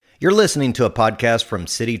You're listening to a podcast from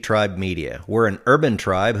City Tribe Media. We're an urban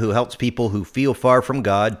tribe who helps people who feel far from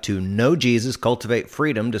God to know Jesus, cultivate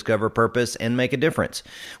freedom, discover purpose, and make a difference.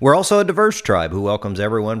 We're also a diverse tribe who welcomes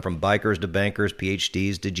everyone from bikers to bankers,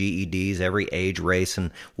 PhDs to GEDs, every age, race,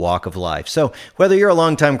 and walk of life. So whether you're a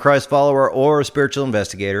longtime Christ follower or a spiritual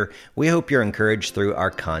investigator, we hope you're encouraged through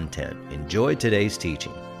our content. Enjoy today's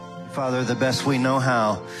teaching. Father, the best we know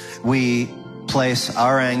how, we place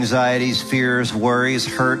our anxieties, fears, worries,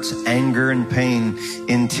 hurts, anger, and pain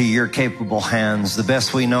into your capable hands. The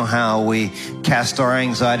best we know how, we cast our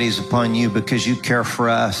anxieties upon you because you care for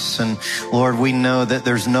us. And Lord, we know that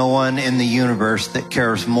there's no one in the universe that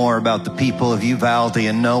cares more about the people of Uvalde,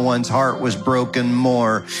 and no one's heart was broken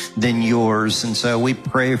more than yours. And so we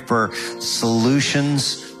pray for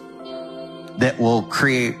solutions that will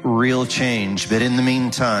create real change. But in the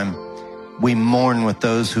meantime, we mourn with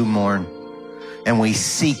those who mourn. And we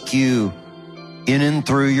seek you in and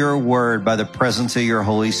through your word by the presence of your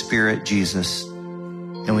Holy Spirit, Jesus.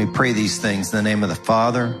 And we pray these things in the name of the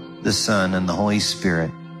Father, the Son, and the Holy Spirit.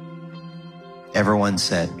 Everyone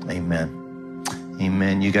said, amen.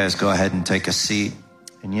 Amen. You guys go ahead and take a seat.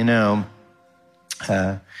 And you know,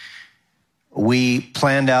 we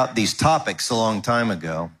planned out these topics a long time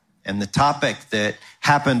ago. And the topic that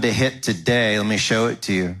happened to hit today, let me show it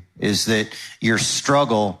to you, is that your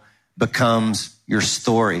struggle becomes your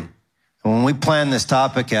story. And when we planned this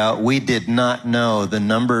topic out, we did not know the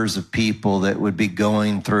numbers of people that would be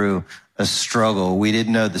going through a struggle. We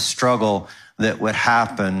didn't know the struggle that would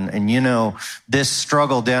happen. And you know, this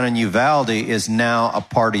struggle down in Uvalde is now a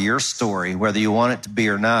part of your story, whether you want it to be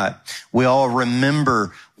or not. We all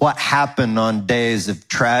remember what happened on days of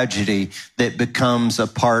tragedy that becomes a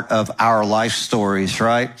part of our life stories,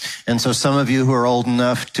 right? And so some of you who are old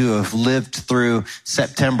enough to have lived through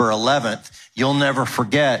September 11th, you'll never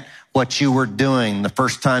forget what you were doing the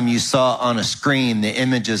first time you saw on a screen the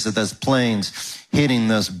images of those planes hitting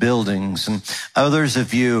those buildings. And others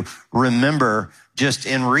of you remember just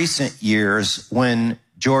in recent years when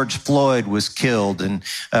George Floyd was killed. And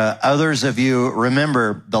others of you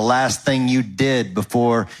remember the last thing you did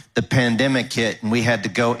before the pandemic hit and we had to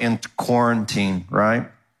go into quarantine, right?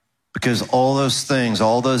 Because all those things,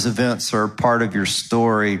 all those events are part of your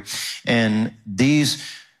story. And these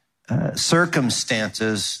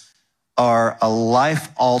circumstances are a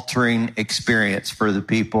life-altering experience for the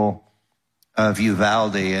people of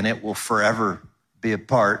Uvalde, and it will forever be a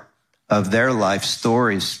part of their life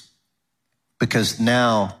stories because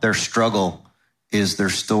now their struggle is their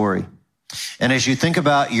story. And as you think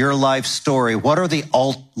about your life story, what are the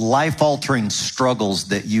life-altering struggles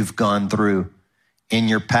that you've gone through in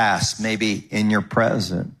your past, maybe in your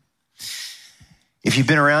present? If you've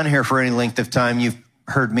been around here for any length of time, you've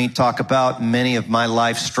heard me talk about many of my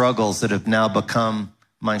life struggles that have now become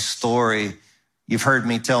my story. You've heard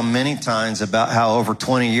me tell many times about how over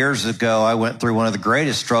 20 years ago, I went through one of the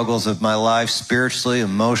greatest struggles of my life, spiritually,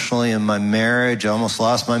 emotionally, in my marriage. I almost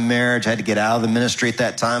lost my marriage. I had to get out of the ministry at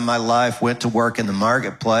that time in my life, went to work in the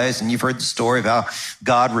marketplace. And you've heard the story of how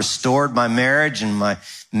God restored my marriage and my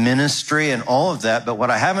ministry and all of that. But what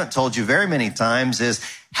I haven't told you very many times is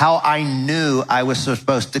how I knew I was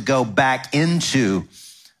supposed to go back into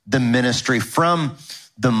the ministry from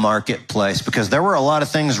the marketplace, because there were a lot of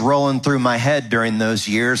things rolling through my head during those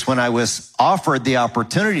years when I was offered the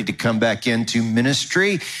opportunity to come back into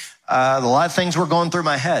ministry. A lot of things were going through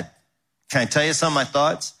my head. Can I tell you some of my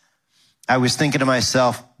thoughts? I was thinking to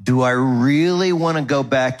myself, do I really want to go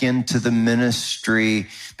back into the ministry?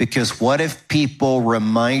 Because what if people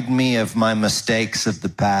remind me of my mistakes of the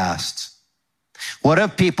past? What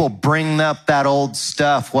if people bring up that old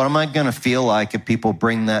stuff? What am I going to feel like if people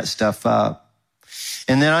bring that stuff up?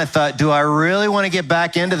 And then I thought, do I really want to get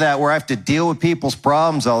back into that where I have to deal with people's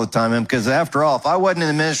problems all the time? Because after all, if I wasn't in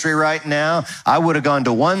the ministry right now, I would have gone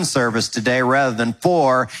to one service today rather than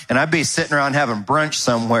 4, and I'd be sitting around having brunch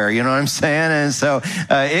somewhere, you know what I'm saying? And so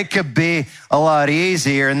it could be a lot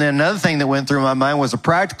easier. And then another thing that went through my mind was a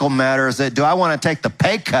practical matter, is that do I want to take the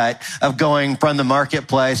pay cut of going from the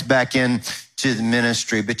marketplace back into the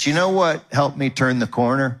ministry? But you know what helped me turn the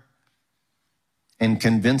corner and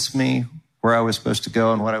convince me where I was supposed to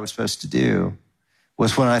go and what I was supposed to do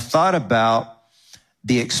was when I thought about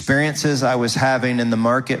the experiences I was having in the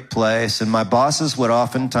marketplace. And my bosses would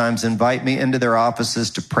oftentimes invite me into their offices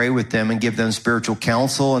to pray with them and give them spiritual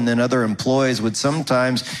counsel. And then other employees would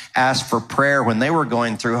sometimes ask for prayer when they were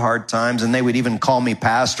going through hard times. And they would even call me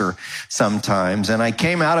pastor sometimes. And I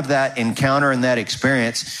came out of that encounter and that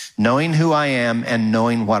experience knowing who I am and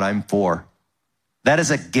knowing what I'm for. That is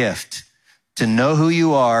a gift, to know who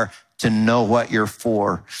you are, to know what you're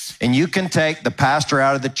for. And you can take the pastor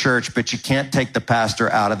out of the church, but you can't take the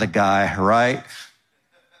pastor out of the guy, right?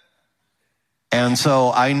 And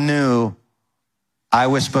so I knew I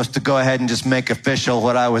was supposed to go ahead and just make official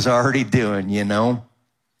what I was already doing, you know?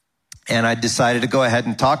 And I decided to go ahead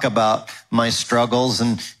and talk about my struggles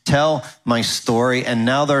and tell my story. And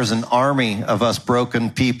now there's an army of us broken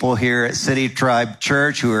people here at City Tribe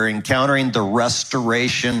Church who are encountering the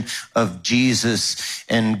restoration of Jesus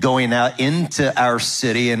and going out into our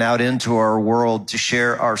city and out into our world to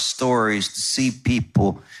share our stories, to see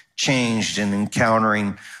people changed and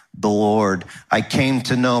encountering the Lord. I came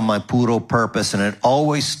to know my puro purpose, and it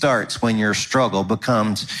always starts when your struggle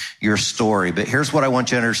becomes your story. But here's what I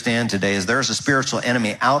want you to understand today is there's a spiritual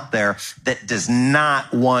enemy out there that does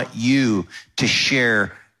not want you to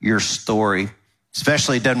share your story.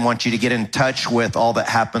 Especially doesn't want you to get in touch with all that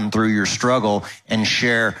happened through your struggle and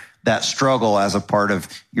share that struggle as a part of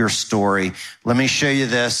your story. Let me show you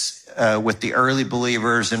this with the early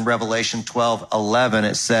believers in Revelation 12:11.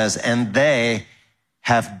 It says, and they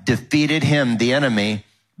have defeated him, the enemy,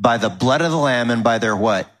 by the blood of the Lamb and by their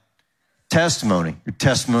what? Testimony. Your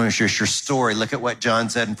testimony is just your story. Look at what John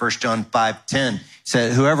said in 1 John 5:10. He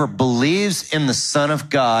said, whoever believes in the Son of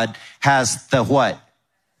God has the what?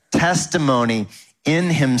 Testimony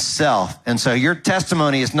in himself. And so your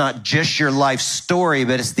testimony is not just your life story,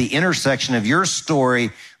 but it's the intersection of your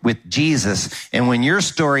story with Jesus. And when your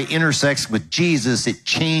story intersects with Jesus, it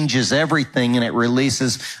changes everything and it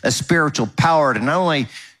releases a spiritual power to not only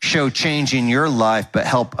show change in your life, but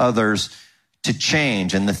help others to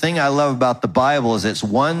change. And the thing I love about the Bible is it's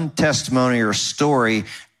one testimony or story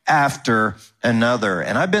after another.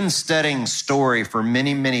 And I've been studying story for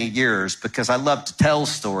many, many years because I love to tell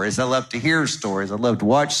stories. I love to hear stories. I love to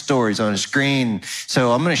watch stories on a screen.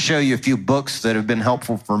 So I'm going to show you a few books that have been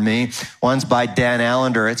helpful for me. One's by Dan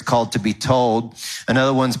Allender. It's called To Be Told.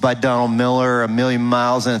 Another one's by Donald Miller, A Million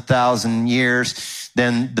Miles in 1,000 Years.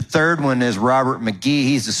 Then the third one is Robert McGee.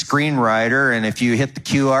 He's a screenwriter. And if you hit the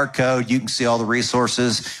QR code, you can see all the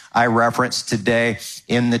resources I referenced today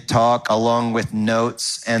in the talk, along with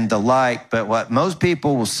notes and the like. But what most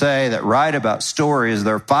people will say that write about stories,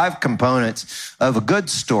 there are 5 components of a good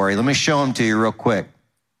story. Let me show them to you real quick.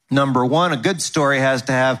 Number 1, a good story has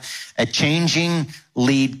to have a changing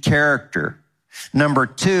lead character. Number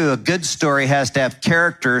 2, a good story has to have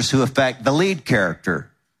characters who affect the lead character.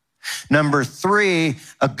 Number 3,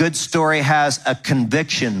 a good story has a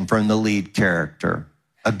conviction from the lead character,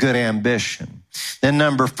 a good ambition. Then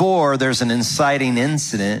number 4, there's an inciting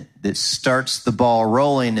incident that starts the ball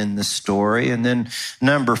rolling in the story. And then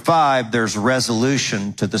number 5, there's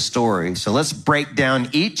resolution to the story. So let's break down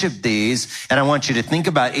each of these. And I want you to think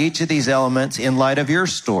about each of these elements in light of your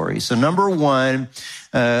story. So number 1,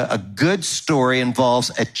 a good story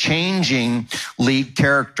involves a changing lead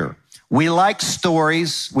character. We like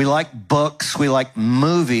stories, we like books, we like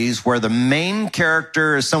movies where the main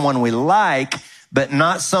character is someone we like, but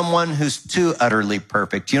not someone who's too utterly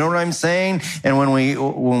perfect. You know what I'm saying? And when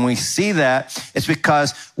we see that, it's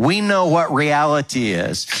because we know what reality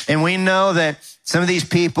is. And we know that some of these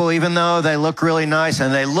people, even though they look really nice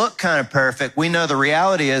and they look kind of perfect, we know the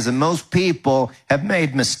reality is that most people have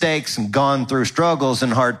made mistakes and gone through struggles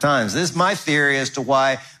and hard times. This is my theory as to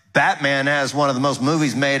why Batman has one of the most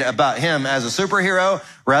movies made about him as a superhero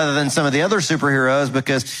rather than some of the other superheroes,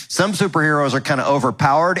 because some superheroes are kind of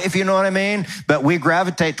overpowered, if you know what I mean. But we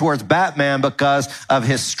gravitate towards Batman because of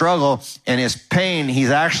his struggle and his pain.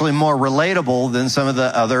 He's actually more relatable than some of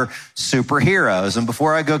the other superheroes. And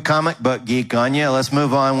before I go comic book geek on you, let's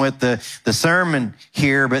move on with the sermon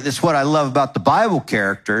here. But it's what I love about the Bible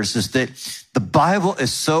characters is that the Bible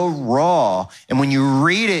is so raw. And when you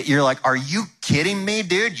read it, you're like, are you kidding me,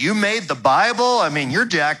 dude? You made the Bible? I mean, you're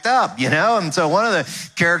jacked up, you know? And so one of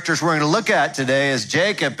the characters we're going to look at today is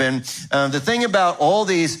Jacob. And the thing about all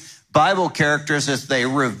these Bible characters is they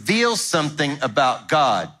reveal something about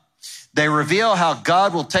God. They reveal how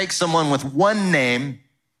God will take someone with one name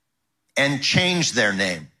and change their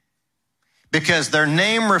name, because their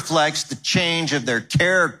name reflects the change of their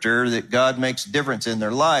character that God makes a difference in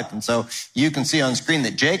their life. And so you can see on screen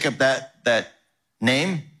that Jacob, that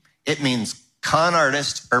name, it means con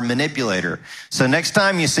artist or manipulator. So next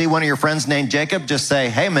time you see one of your friends named Jacob, just say,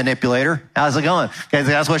 hey, manipulator, how's it going? Okay,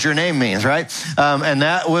 that's what your name means, right? And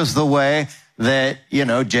that was the way that,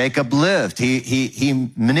 Jacob lived. He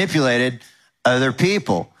manipulated other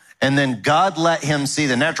people. And then God let him see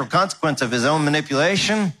the natural consequence of his own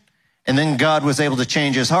manipulation. And then God was able to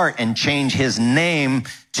change his heart and change his name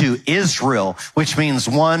to Israel, which means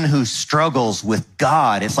one who struggles with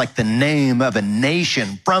God. It's like the name of a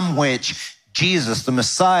nation from which Jesus, the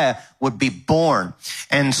Messiah, would be born.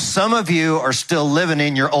 And some of you are still living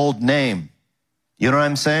in your old name. You know what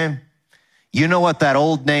I'm saying? You know what that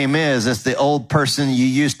old name is. It's the old person you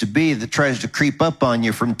used to be that tries to creep up on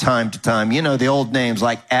you from time to time. You know, the old names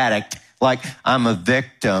like addict, like I'm a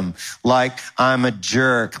victim, like I'm a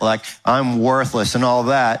jerk, like I'm worthless and all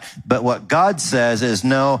that. But what God says is,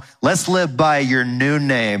 no, let's live by your new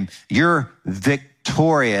name. You're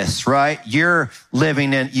victorious, right? You're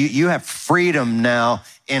living in, you have freedom now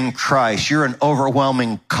in Christ. You're an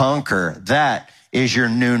overwhelming conqueror. That is your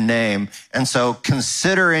new name. And so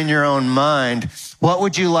consider in your own mind, what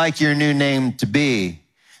would you like your new name to be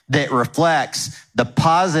that reflects the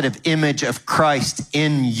positive image of Christ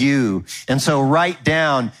in you? And so write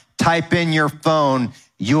down, type in your phone,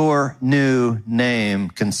 your new name.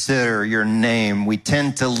 Consider your name. We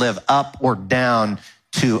tend to live up or down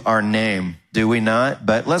to our name, do we not?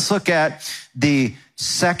 But let's look at the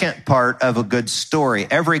second part of a good story.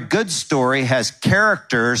 Every good story has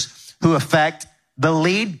characters who affect the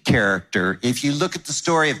lead character. If you look at the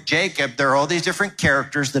story of Jacob, there are all these different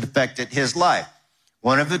characters that affected his life.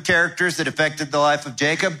 One of the characters that affected the life of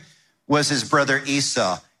Jacob was his brother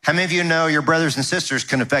Esau. How many of you know your brothers and sisters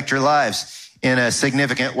can affect your lives in a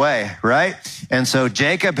significant way, right? And so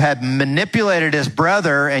Jacob had manipulated his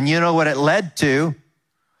brother, and you know what it led to?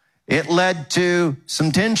 It led to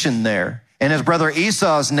some tension there. And his brother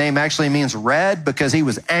Esau's name actually means red because he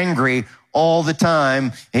was angry all the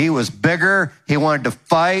time. He was bigger. He wanted to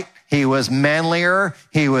fight. He was manlier.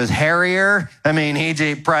 He was hairier. I mean,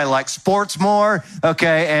 he probably liked sports more.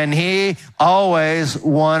 Okay. And he always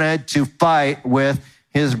wanted to fight with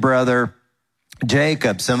his brother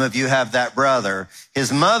Jacob. Some of you have that brother.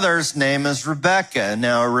 His mother's name is Rebekah.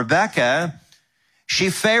 Now, Rebekah, she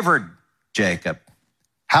favored Jacob.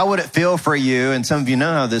 How would it feel for you? And some of you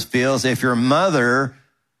know how this feels if your mother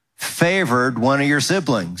favored one of your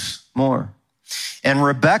siblings more. And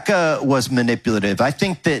Rebekah was manipulative. I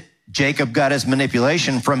think that Jacob got his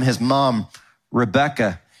manipulation from his mom,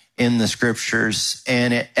 Rebekah, in the scriptures.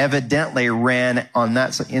 And it evidently ran in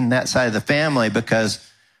that side of the family because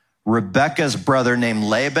Rebekah's brother named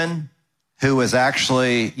Laban, who was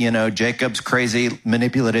actually, Jacob's crazy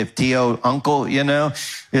manipulative Tio uncle,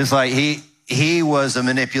 is like he was a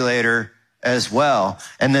manipulator as well.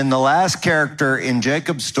 And then the last character in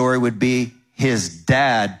Jacob's story would be his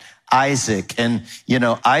dad, Isaac. And,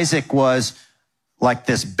 Isaac was like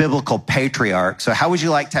this biblical patriarch. So how would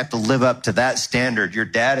you like to have to live up to that standard? Your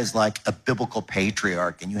dad is like a biblical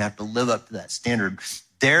patriarch and you have to live up to that standard.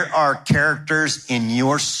 There are characters in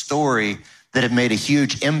your story that have made a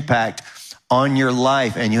huge impact on your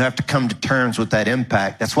life, and you have to come to terms with that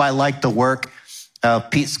impact. That's why I like the work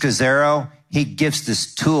of Pete Scazzaro. He gives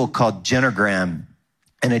this tool called Genogram.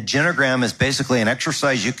 And a genogram is basically an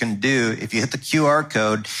exercise you can do. If you hit the QR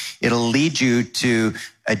code, it'll lead you to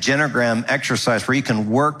a genogram exercise where you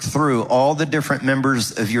can work through all the different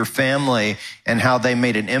members of your family and how they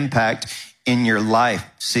made an impact in your life.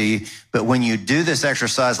 See, but when you do this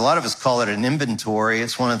exercise, a lot of us call it an inventory.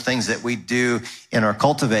 It's one of the things that we do in our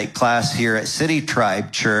Cultivate class here at City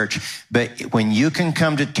Tribe Church. But when you can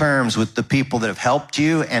come to terms with the people that have helped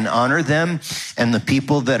you and honor them, and the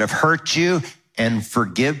people that have hurt you and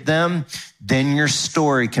forgive them, then your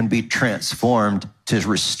story can be transformed to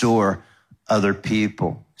restore other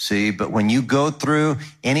people. See, but when you go through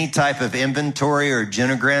any type of inventory or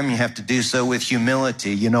genogram, you have to do so with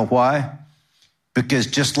humility. You know why? Because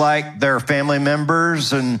just like there are family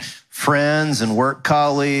members and friends and work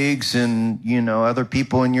colleagues and, other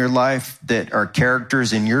people in your life that are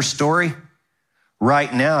characters in your story,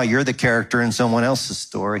 right now you're the character in someone else's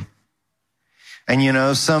story.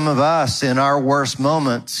 And, some of us in our worst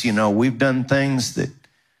moments, we've done things that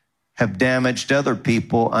have damaged other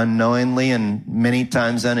people unknowingly and many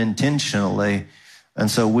times unintentionally.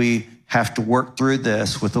 And so we have to work through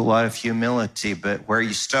this with a lot of humility. But where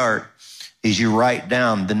you start is you write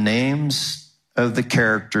down the names of the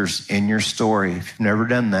characters in your story. If you've never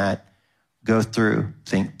done that, go through,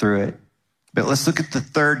 think through it. But let's look at the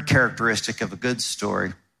third characteristic of a good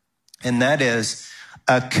story, and that is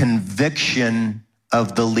a conviction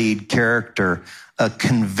of the lead character. A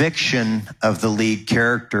conviction of the lead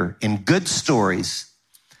character. In good stories,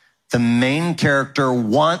 the main character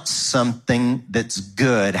wants something that's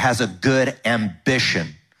good, has a good ambition.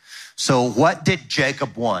 So what did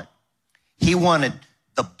Jacob want? He wanted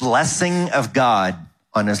the blessing of God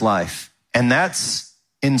on his life. And that's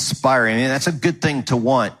inspiring. I mean, that's a good thing to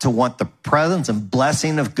want the presence and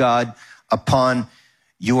blessing of God upon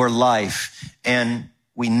your life. And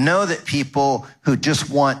we know that people who just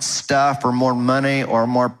want stuff or more money or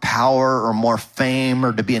more power or more fame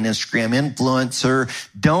or to be an Instagram influencer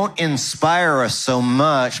don't inspire us so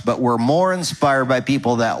much, but we're more inspired by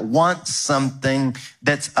people that want something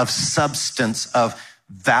that's of substance, of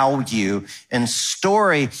value. And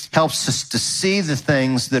story helps us to see the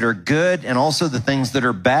things that are good and also the things that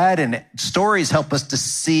are bad. And stories help us to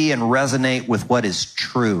see and resonate with what is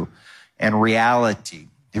true and reality.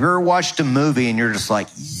 Have you ever watched a movie and you're just like,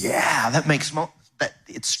 yeah, that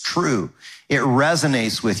it's true. It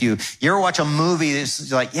resonates with you. You ever watch a movie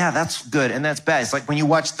that's like, yeah, that's good and that's bad. It's like when you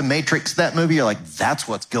watch The Matrix, that movie, you're like, that's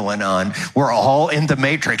what's going on. We're all in the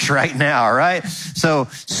Matrix right now, right? So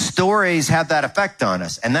stories have that effect on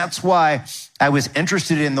us. And that's why I was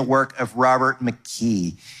interested in the work of Robert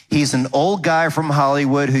McKee. He's an old guy from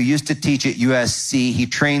Hollywood who used to teach at USC. He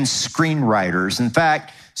trains screenwriters. In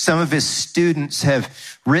fact, some of his students have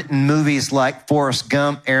written movies like Forrest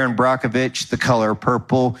Gump, Aaron Brockovich, The Color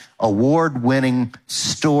Purple, award-winning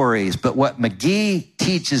stories. But what McGee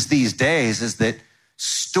teaches these days is that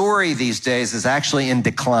story these days is actually in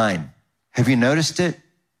decline. Have you noticed it?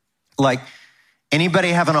 Like, anybody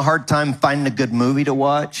having a hard time finding a good movie to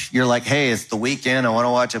watch? You're like, hey, it's the weekend. I want to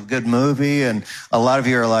watch a good movie. And a lot of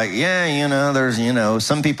you are like, yeah, there's,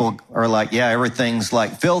 some people are like, yeah, everything's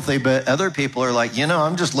like filthy. But other people are like,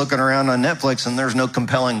 I'm just looking around on Netflix and there's no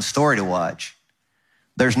compelling story to watch.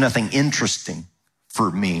 There's nothing interesting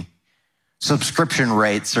for me. Subscription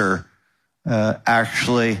rates are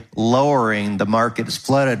actually lowering. The market is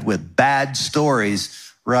flooded with bad stories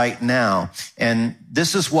right now. And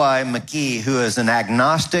this is why McGee, who is an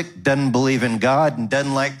agnostic, doesn't believe in God and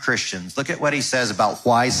doesn't like Christians. Look at what he says about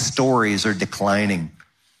why stories are declining.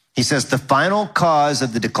 He says the final cause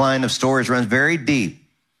of the decline of stories runs very deep.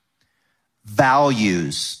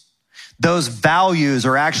 Values. Those values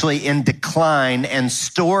are actually in decline and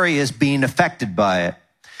story is being affected by it.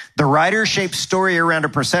 The writer shapes story around a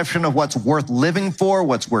perception of what's worth living for,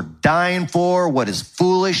 what's worth dying for, what is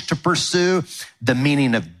foolish to pursue, the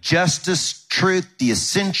meaning of justice, truth, the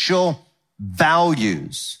essential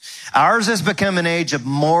values. Ours has become an age of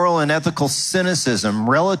moral and ethical cynicism,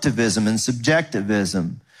 relativism, and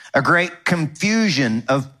subjectivism, a great confusion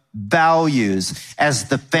of values. As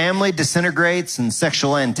the family disintegrates and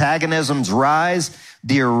sexual antagonisms rise,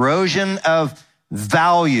 the erosion of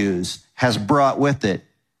values has brought with it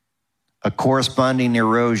a corresponding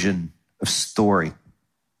erosion of story.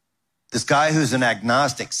 This guy who's an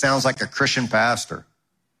agnostic sounds like a Christian pastor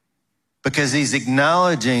because he's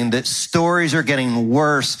acknowledging that stories are getting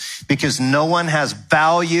worse because no one has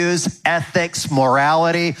values, ethics,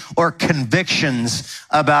 morality, or convictions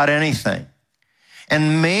about anything.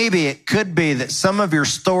 And maybe it could be that some of your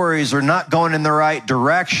stories are not going in the right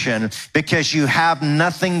direction because you have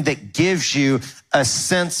nothing that gives you a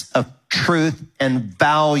sense of truth and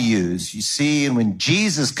values. You see, and when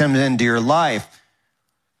Jesus comes into your life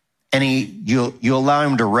and you allow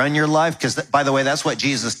him to run your life, because by the way, that's what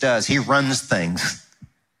Jesus does. He runs things.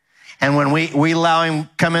 And when we allow him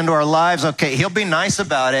come into our lives, okay, he'll be nice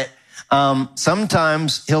about it.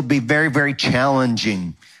 Sometimes he'll be very, very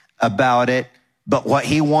challenging about it. But what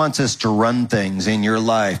he wants is to run things in your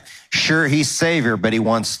life. Sure, he's Savior, but he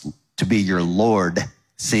wants to be your Lord.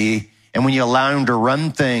 See? And when you allow him to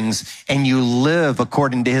run things and you live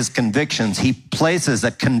according to his convictions, he places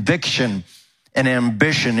a conviction and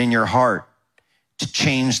ambition in your heart to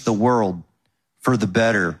change the world for the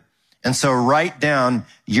better. And so write down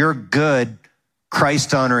your good,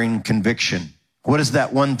 Christ-honoring conviction. What is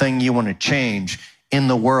that one thing you want to change in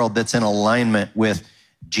the world that's in alignment with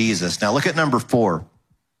Jesus? Now look at number 4.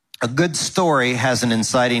 A good story has an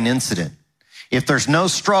inciting incident. If there's no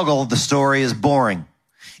struggle, the story is boring.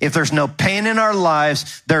 If there's no pain in our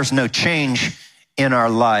lives, there's no change in our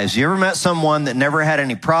lives. You ever met someone that never had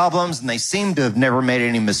any problems and they seem to have never made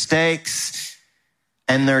any mistakes?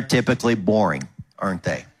 And they're typically boring, aren't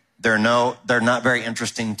they? They're not very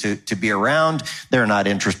interesting to be around. They're not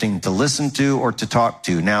interesting to listen to or to talk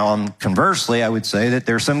to. Now, conversely, I would say that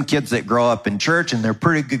there's some kids that grow up in church and they're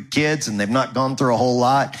pretty good kids and they've not gone through a whole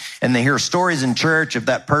lot. And they hear stories in church of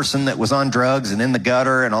that person that was on drugs and in the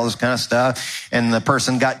gutter and all this kind of stuff. And the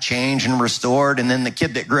person got changed and restored. And then the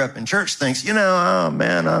kid that grew up in church thinks, oh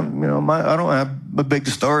man, I don't have a big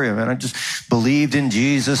story, man. I just believed in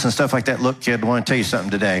Jesus and stuff like that. Look, kid, I want to tell you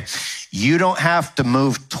something today. You don't have to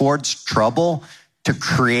move towards trouble to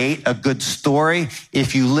create a good story.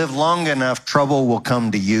 If you live long enough, trouble will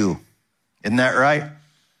come to you. Isn't that right?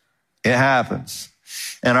 It happens.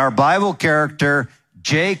 And our Bible character,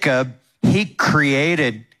 Jacob, he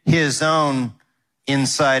created his own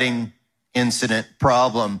inciting incident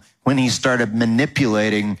problem when he started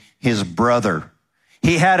manipulating his brother.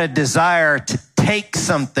 He had a desire to take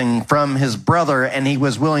something from his brother, and he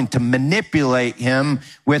was willing to manipulate him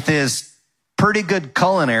with his pretty good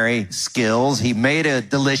culinary skills. He made a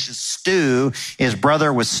delicious stew. His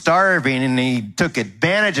brother was starving, and he took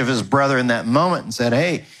advantage of his brother in that moment and said,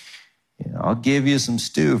 hey, I'll give you some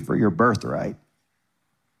stew for your birthright.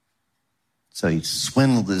 So he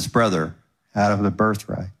swindled his brother out of the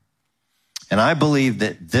birthright. And I believe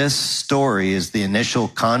that this story is the initial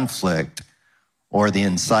conflict or the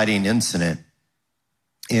inciting incident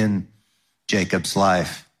in Jacob's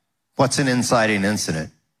life. What's an inciting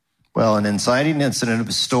incident? Well, an inciting incident of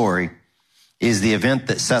a story is the event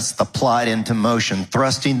that sets the plot into motion,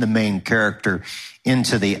 thrusting the main character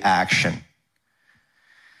into the action.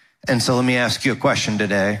 And so let me ask you a question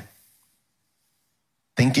today.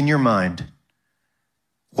 Think in your mind.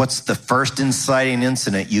 What's the first inciting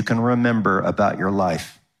incident you can remember about your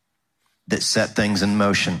life that set things in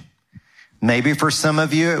motion? Maybe for some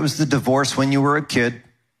of you, it was the divorce when you were a kid.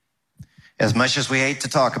 As much as we hate to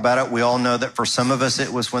talk about it, we all know that for some of us,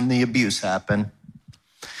 it was when the abuse happened.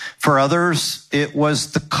 For others, it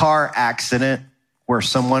was the car accident where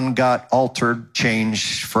someone got altered,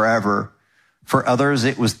 changed forever. For others,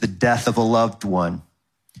 it was the death of a loved one.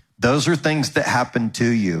 Those are things that happened to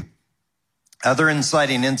you. Other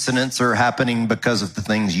inciting incidents are happening because of the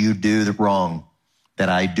things you do wrong, that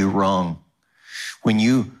I do wrong. When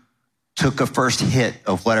you took a first hit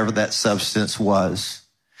of whatever that substance was,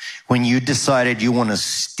 when you decided you want to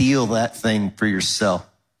steal that thing for yourself,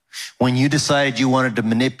 when you decided you wanted to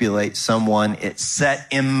manipulate someone, it set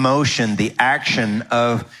in motion the action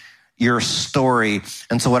of your story.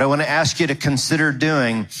 And so what I want to ask you to consider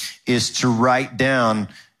doing is to write down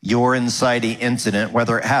your inciting incident,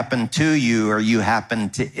 whether it happened to you or you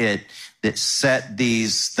happened to it, that set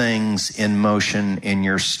these things in motion in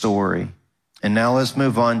your story. And now let's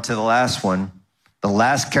move on to the last one. The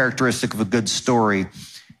last characteristic of a good story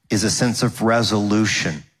is a sense of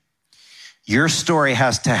resolution. Your story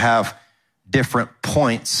has to have different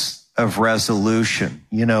points of resolution.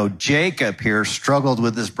 You know, Jacob here struggled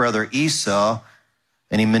with his brother Esau,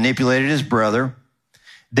 and he manipulated his brother.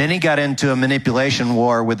 Then he got into a manipulation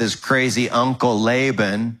war with his crazy uncle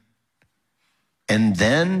Laban. And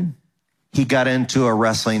then he got into a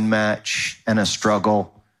wrestling match and a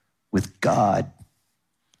struggle with God.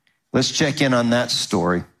 Let's check in on that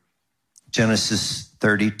story. Genesis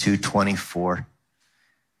 32:24.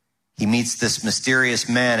 He meets this mysterious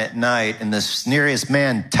man at night, and this mysterious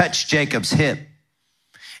man touched Jacob's hip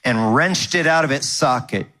and wrenched it out of its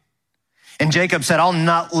socket. And Jacob said, I'll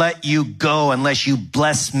not let you go unless you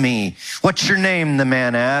bless me. What's your name? The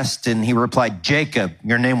man asked. And he replied, Jacob.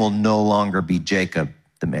 Your name will no longer be Jacob,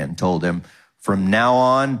 the man told him. From now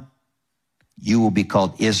on, you will be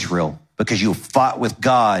called Israel, because you fought with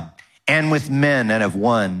God and with men and have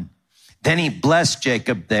won. Then he blessed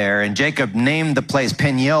Jacob there, and Jacob named the place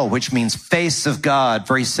Peniel, which means face of God.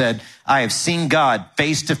 For he said, I have seen God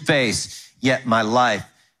face to face, yet my life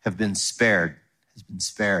has been spared.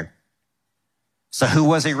 So who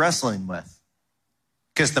was he wrestling with?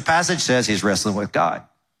 Because the passage says he's wrestling with God.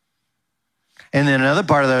 And then another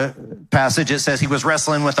part of the passage, it says he was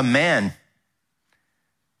wrestling with a man.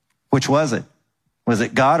 Which was it? Was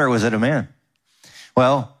it God or was it a man?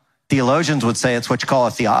 Well, theologians would say it's what you call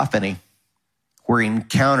a theophany, where he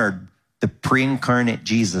encountered the pre-incarnate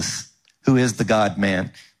Jesus, who is the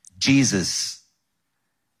God-man, Jesus.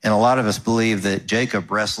 And a lot of us believe that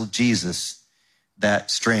Jacob wrestled Jesus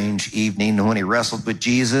that strange evening. And when he wrestled with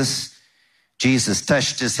Jesus, Jesus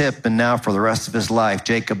touched his hip, and now for the rest of his life,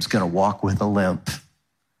 Jacob's going to walk with a limp.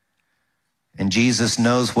 And Jesus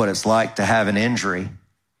knows what it's like to have an injury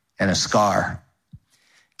and a scar.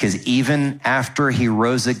 Because even after he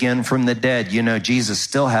rose again from the dead, you know, Jesus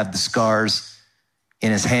still had the scars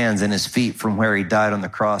in his hands and his feet from where he died on the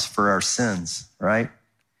cross for our sins, right?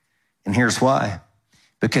 And here's why.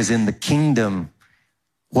 Because in the kingdom,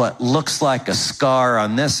 what looks like a scar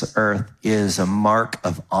on this earth is a mark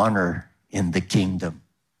of honor in the kingdom.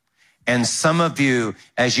 And some of you,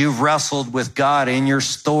 as you've wrestled with God in your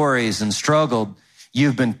stories and struggled,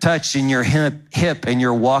 you've been touched in your hip and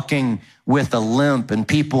you're walking with a limp. And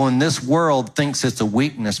people in this world thinks it's a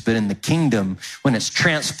weakness, but in the kingdom, when it's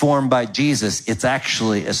transformed by Jesus, it's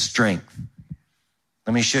actually a strength.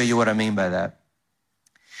 Let me show you what I mean by that.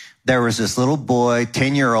 There was this little boy,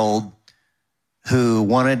 10-year-old, who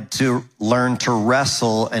wanted to learn to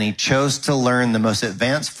wrestle, and he chose to learn the most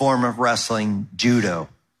advanced form of wrestling, judo.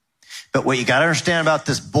 But what you got to understand about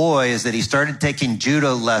this boy is that he started taking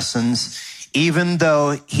judo lessons even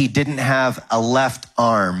though he didn't have a left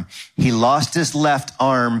arm. He lost his left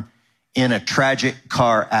arm in a tragic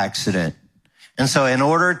car accident. And so in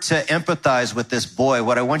order to empathize with this boy,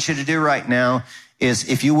 what I want you to do right now is,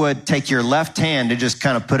 if you would, take your left hand and just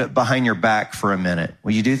kind of put it behind your back for a minute.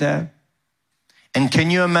 Will you do that? And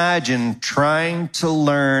can you imagine trying to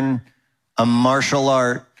learn a martial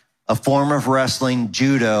art, a form of wrestling,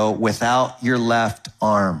 judo, without your left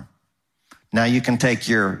arm? Now you can take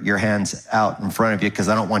your hands out in front of you, because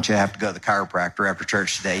I don't want you to have to go to the chiropractor after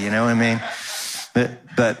church today. You know what I mean?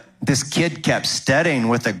 But this kid kept studying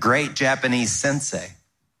with a great Japanese sensei.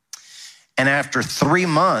 And after 3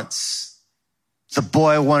 months, the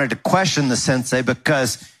boy wanted to question the sensei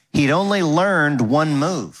because he'd only learned one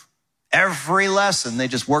move. Every lesson, they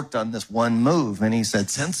just worked on this one move. And he said,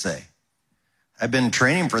 "Sensei, I've been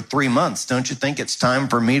training for 3 months. Don't you think it's time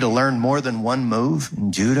for me to learn more than one move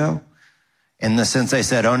in judo?" And the sensei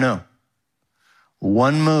said, "Oh no,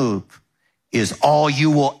 one move is all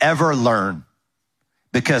you will ever learn,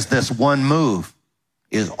 because this one move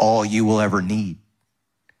is all you will ever need."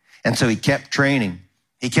 And so he kept training.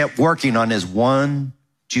 He kept working on his one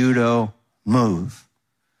judo move.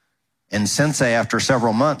 And sensei, after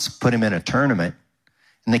several months, put him in a tournament.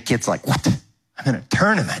 And the kid's like, "What? I'm in a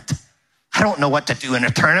tournament? I don't know what to do in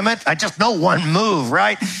a tournament. I just know one move,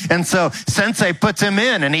 right?" And so sensei puts him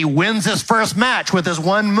in, and he wins his first match with his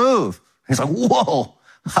one move. He's like, "Whoa,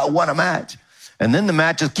 I won a match." And then the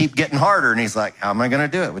matches keep getting harder. And he's like, "How am I going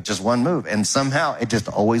to do it with just one move?" And somehow it just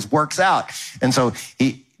always works out. And so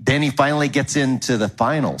then he finally gets into the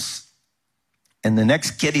finals. And the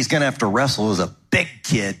next kid he's going to have to wrestle is a big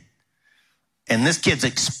kid. And this kid's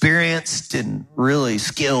experienced and really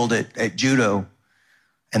skilled at judo.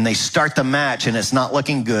 And they start the match, and it's not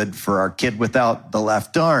looking good for our kid without the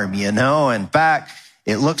left arm, you know. In fact,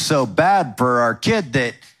 it looked so bad for our kid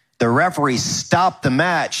that the referee stopped the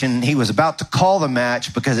match, and he was about to call the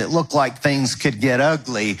match because it looked like things could get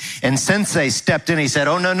ugly. And sensei stepped in. He said,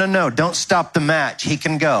 "Oh, no, don't stop the match. He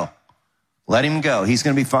can go. Let him go. He's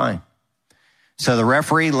going to be fine." So the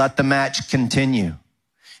referee let the match continue.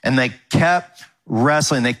 And they kept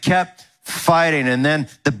wrestling. They kept fighting. And then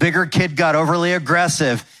the bigger kid got overly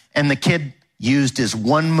aggressive, and the kid used his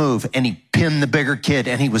one move, and he pinned the bigger kid,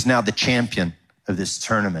 and he was now the champion of this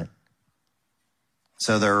tournament.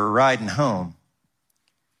 So they're riding home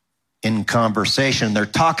in conversation. They're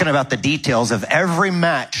talking about the details of every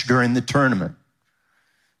match during the tournament.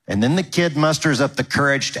 And then the kid musters up the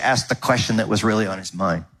courage to ask the question that was really on his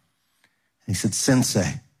mind. He said,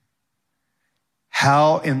 "Sensei,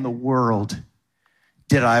 how in the world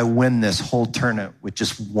did I win this whole tournament with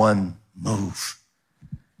just one move?"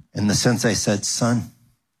 And the sensei said, "Son,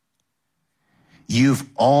 you've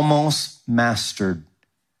almost mastered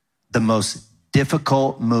the most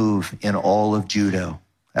difficult move in all of judo.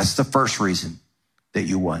 That's the first reason that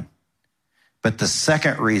you won. But the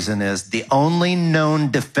second reason is the only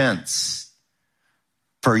known defense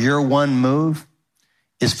for your one move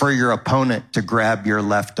is for your opponent to grab your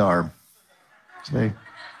left arm." See?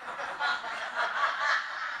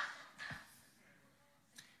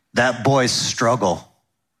 That boy's struggle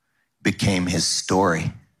became his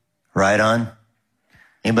story. Right on?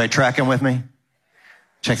 Anybody tracking with me?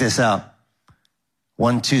 Check this out.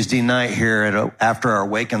 One Tuesday night here after our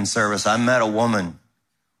Awaken service, I met a woman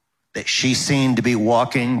that she seemed to be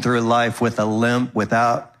walking through life with a limp,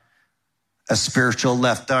 without a spiritual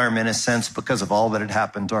left arm, in a sense, because of all that had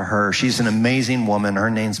happened to her. She's an amazing woman. Her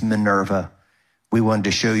name's Minerva. We wanted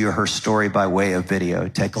to show you her story by way of video.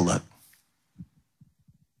 Take a look.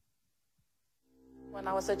 When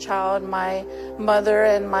I was a child, my mother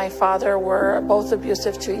and my father were both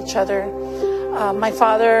abusive to each other. My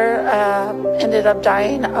father ended up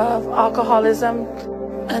dying of alcoholism,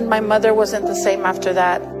 and my mother wasn't the same after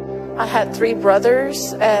that. I had 3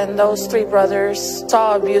 brothers, and those 3 brothers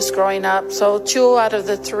saw abuse growing up. So 2 out of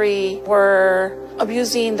the 3 were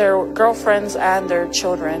abusing their girlfriends and their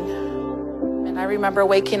children. And I remember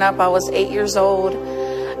waking up, I was 8 years old,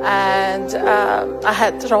 and I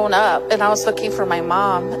had thrown up, and I was looking for my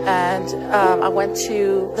mom. And I went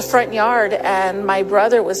to the front yard, and my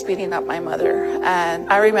brother was beating up my mother. And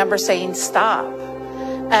I remember saying, "Stop."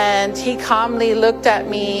 And he calmly looked at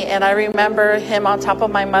me, and I remember him on top of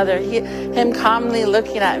my mother, him calmly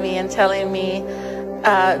looking at me and telling me,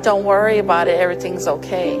 "Don't worry about it, everything's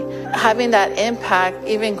okay." Having that impact,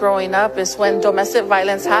 even growing up, is when domestic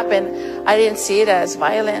violence happened, I didn't see it as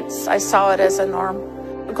violence. I saw it as a norm.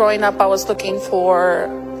 Growing up, I was looking for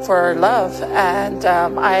love, and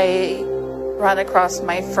I ran across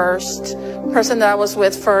my first person that I was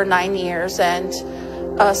with for 9 years, and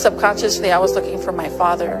subconsciously I was looking for my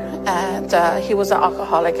father, and he was an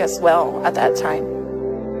alcoholic as well at that time.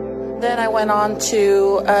 Then I went on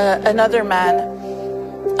to another man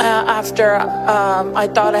after I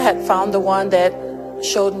thought I had found the one that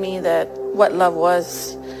showed me that what love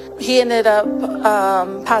was. He ended up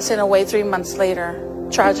passing away 3 months later,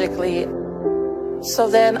 tragically. So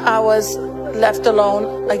then I was left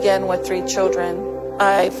alone again with 3 children.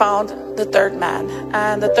 I found the third man,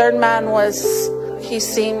 and the third man he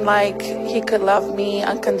seemed like he could love me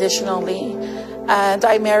unconditionally, and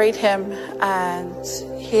I married him, and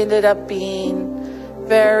he ended up being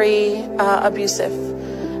very abusive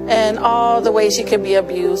in all the ways you can be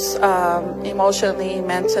abused, emotionally,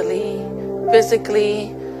 mentally,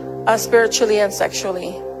 physically, spiritually, and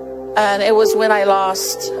sexually. And it was when I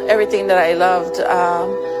lost everything that I loved.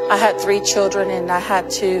 I had 3 children, and I had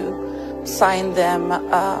to sign them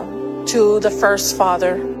to the first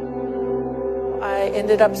father. I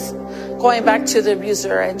ended up going back to the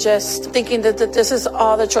abuser and just thinking that this is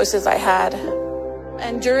all the choices I had.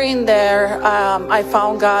 And during there, I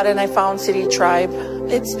found God, and I found City Tribe.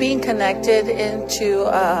 It's being connected into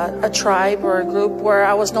a tribe or a group where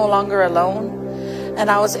I was no longer alone. And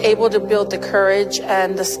I was able to build the courage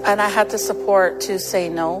and I had the support to say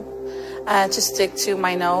no and to stick to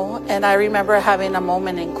my no. And I remember having a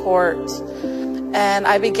moment in court, and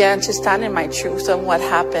I began to stand in my truth on what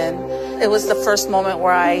happened. It was the first moment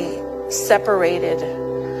where I separated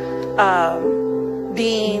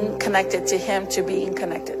being connected to him to being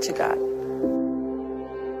connected to God.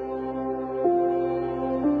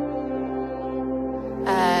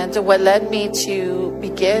 And what led me to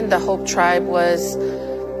begin the Hope Tribe was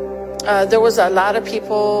there was a lot of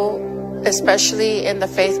people, especially in the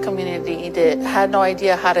faith community, that had no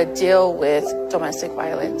idea how to deal with domestic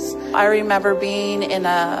violence. I remember being in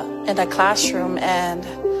a classroom and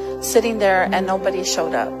sitting there, and nobody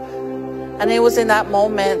showed up. And it was in that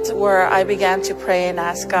moment where I began to pray and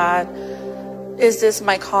ask God, is this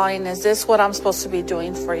my calling? Is this what I'm supposed to be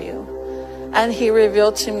doing for you? And he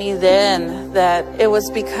revealed to me then that it was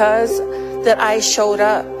because that I showed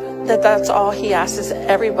up, that's all he asks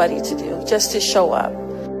everybody to do, just to show up.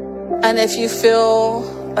 And if you feel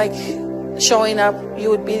like showing up, you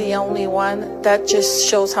would be the only one, that just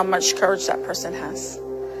shows how much courage that person has.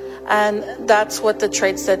 And that's what the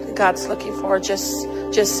traits that God's looking for, just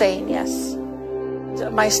saying yes.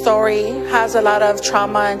 My story has a lot of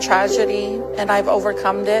trauma and tragedy, and I've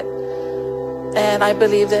overcome it. And I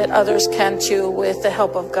believe that others can too with the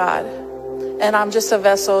help of God. And I'm just a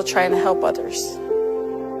vessel trying to help others.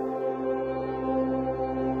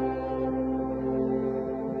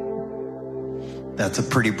 That's a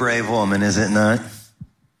pretty brave woman, is it not?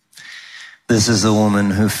 This is the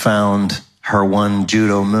woman who found her one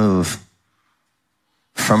judo move.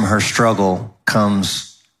 From her struggle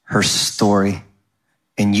comes her story.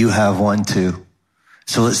 And you have one too.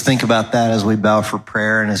 So let's think about that as we bow for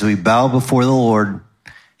prayer. And as we bow before the Lord,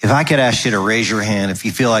 if I could ask you to raise your hand if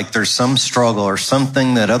you feel like there's some struggle or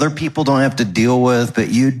something that other people don't have to deal with, but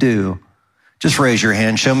you do. Just raise your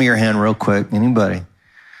hand. Show me your hand real quick. Anybody?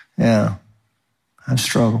 Yeah, I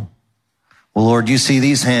struggle. Well, Lord, you see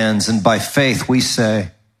these hands, and by faith we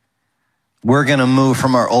say, we're going to move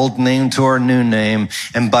from our old name to our new name.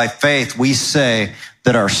 And by faith we say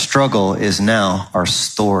that our struggle is now our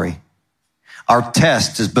story. Our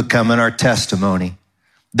test is becoming our testimony.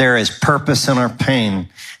 There is purpose in our pain,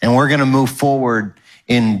 and we're going to move forward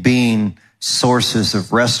in being sources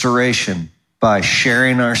of restoration by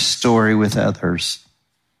sharing our story with others.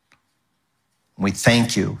 We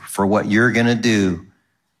thank you for what you're going to do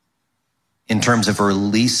in terms of a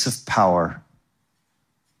release of power.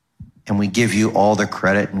 And we give you all the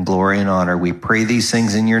credit and glory and honor. We pray these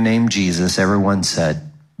things in your name, Jesus. Everyone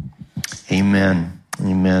said, amen.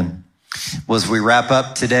 Amen. Well, as we wrap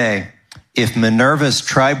up today, if Minerva's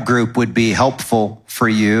Tribe Group would be helpful for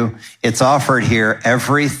you, it's offered here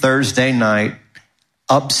every Thursday night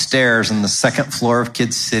upstairs on the second floor of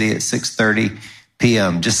Kids City at 6:30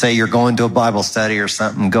 p.m. Just say you're going to a Bible study or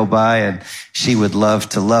something, go by, and she would love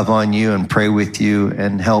to love on you and pray with you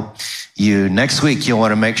and help you. Next week, you'll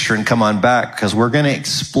want to make sure and come on back, because we're going to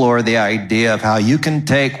explore the idea of how you can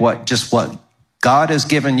take what God has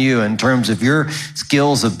given you in terms of your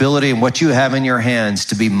skills, ability, and what you have in your hands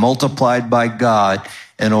to be multiplied by God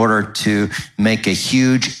in order to make a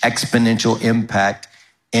huge exponential impact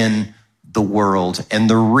in the world. And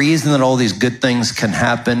the reason that all these good things can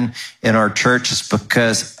happen in our church is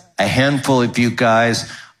because a handful of you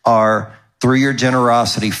guys are through your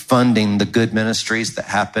generosity, funding the good ministries that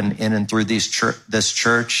happen in and through this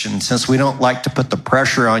church. And since we don't like to put the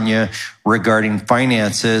pressure on you regarding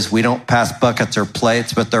finances, we don't pass buckets or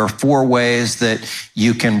plates, but there are 4 ways that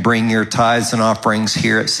you can bring your tithes and offerings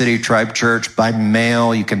here at City Tribe Church: by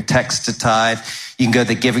mail. You can text to tithe. You can go to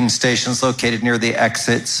the giving stations located near the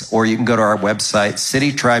exits, or you can go to our website,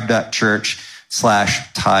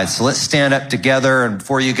 citytribe.church/tithe. So let's stand up together, and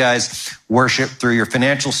before you guys worship through your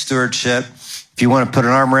financial stewardship, if you want to put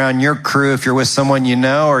an arm around your crew, if you're with someone you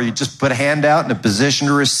know, or you just put a hand out in a position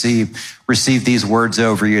to receive these words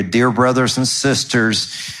over you. Dear brothers and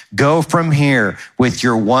sisters, go from here with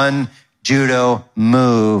your one judo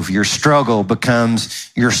move. Your struggle becomes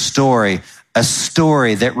your story, a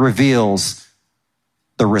story that reveals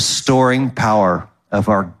the restoring power of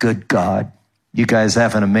our good God. You guys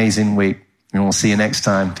have an amazing week, and we'll see you next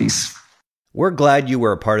time. Peace. We're glad you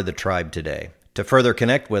were a part of the tribe today. To further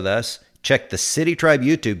connect with us, check the City Tribe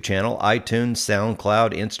YouTube channel, iTunes,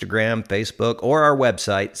 SoundCloud, Instagram, Facebook, or our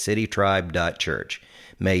website, citytribe.church.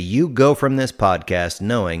 May you go from this podcast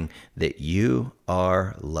knowing that you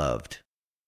are loved.